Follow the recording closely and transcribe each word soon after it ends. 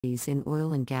in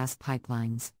oil and gas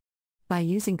pipelines. By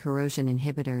using corrosion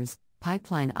inhibitors,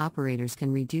 pipeline operators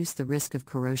can reduce the risk of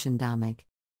corrosion damage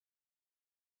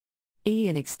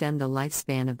and extend the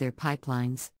lifespan of their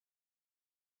pipelines.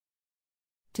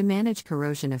 To manage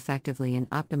corrosion effectively and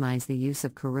optimize the use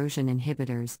of corrosion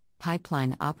inhibitors,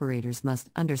 pipeline operators must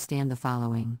understand the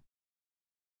following.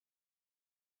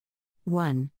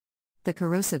 1. The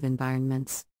corrosive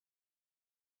environments.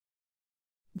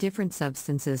 Different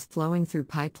substances flowing through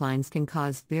pipelines can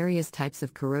cause various types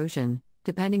of corrosion,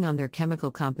 depending on their chemical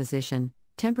composition,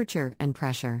 temperature, and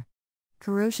pressure.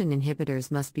 Corrosion inhibitors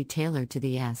must be tailored to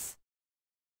the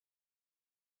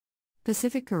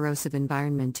specific corrosive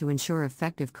environment to ensure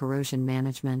effective corrosion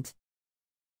management.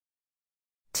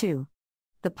 2.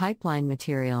 The pipeline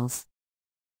materials.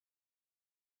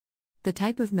 The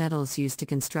type of metals used to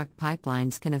construct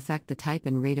pipelines can affect the type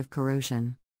and rate of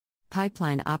corrosion.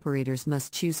 Pipeline operators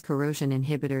must choose corrosion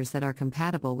inhibitors that are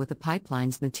compatible with the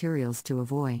pipeline's materials to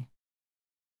avoid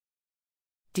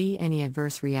any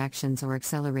adverse reactions or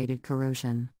accelerated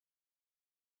corrosion.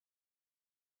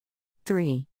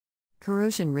 3.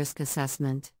 Corrosion risk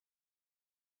assessment.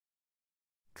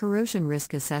 Corrosion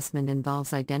risk assessment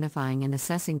involves identifying and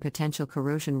assessing potential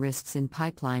corrosion risks in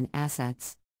pipeline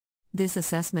assets. This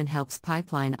assessment helps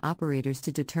pipeline operators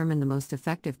to determine the most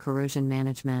effective corrosion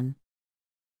management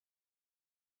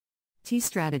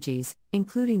strategies,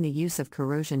 including the use of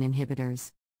corrosion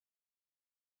inhibitors.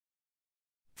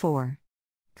 4.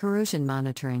 Corrosion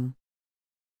monitoring.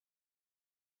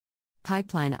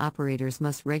 Pipeline operators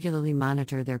must regularly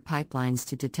monitor their pipelines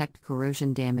to detect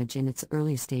corrosion damage in its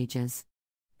early stages.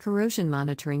 Corrosion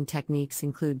monitoring techniques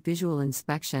include visual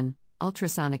inspection,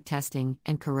 ultrasonic testing,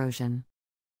 and corrosion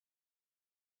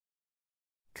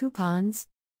coupons.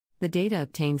 The data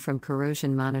obtained from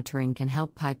corrosion monitoring can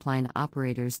help pipeline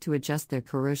operators to adjust their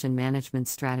corrosion management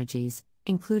strategies,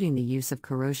 including the use of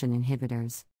corrosion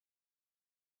inhibitors.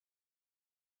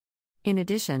 In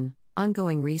addition,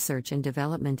 ongoing research and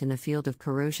development in the field of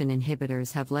corrosion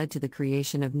inhibitors have led to the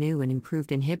creation of new and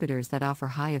improved inhibitors that offer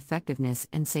high effectiveness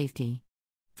and safety.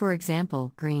 For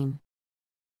example, green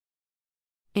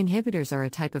inhibitors are a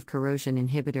type of corrosion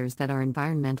inhibitors that are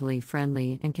environmentally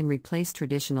friendly and can replace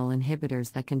traditional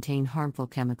inhibitors that contain harmful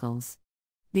chemicals.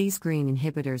 These green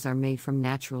inhibitors are made from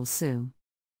natural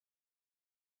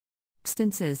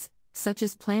substances, such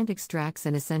as plant extracts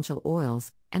and essential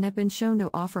oils, and have been shown to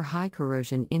offer high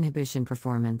corrosion inhibition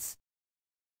performance.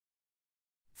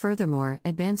 Furthermore,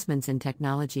 advancements in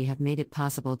technology have made it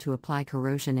possible to apply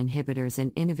corrosion inhibitors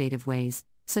in innovative ways,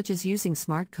 such as using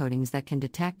smart coatings that can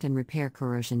detect and repair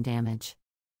corrosion damage.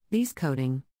 These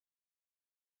coatings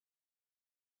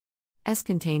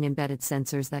contain embedded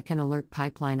sensors that can alert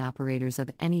pipeline operators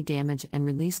of any damage and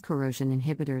release corrosion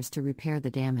inhibitors to repair the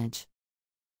damage.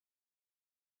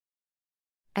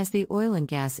 As the oil and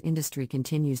gas industry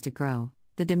continues to grow,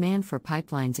 the demand for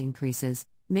pipelines increases,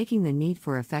 making the need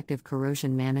for effective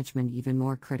corrosion management even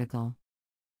more critical.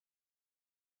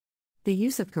 The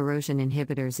use of corrosion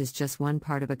inhibitors is just one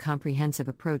part of a comprehensive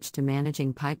approach to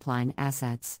managing pipeline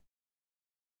assets.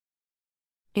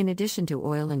 In addition to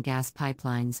oil and gas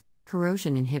pipelines,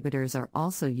 corrosion inhibitors are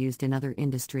also used in other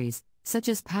industries, such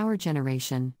as power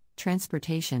generation,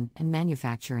 transportation, and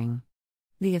manufacturing.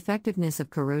 The effectiveness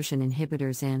of corrosion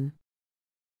inhibitors in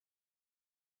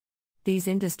these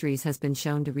industries has been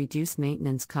shown to reduce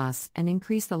maintenance costs and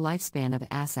increase the lifespan of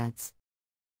assets.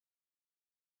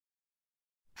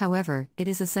 However, it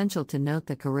is essential to note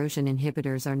that corrosion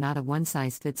inhibitors are not a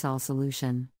one-size-fits-all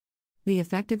solution. The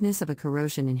effectiveness of a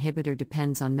corrosion inhibitor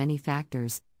depends on many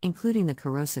factors, including the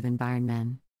corrosive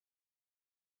environment,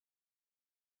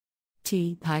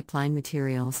 pipeline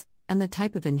materials, and the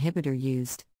type of inhibitor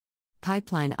used.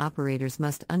 Pipeline operators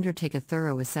must undertake a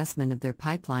thorough assessment of their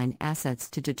pipeline assets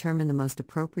to determine the most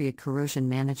appropriate corrosion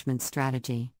management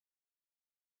strategy,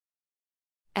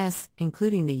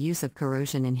 including the use of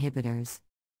corrosion inhibitors.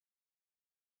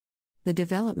 The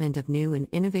development of new and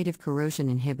innovative corrosion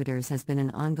inhibitors has been an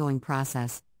ongoing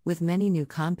process, with many new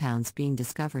compounds being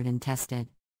discovered and tested.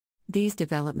 These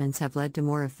developments have led to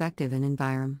more effective and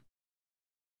environmentally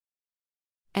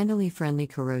friendly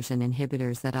corrosion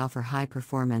inhibitors that offer high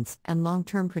performance and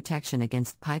long-term protection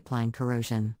against pipeline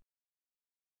corrosion.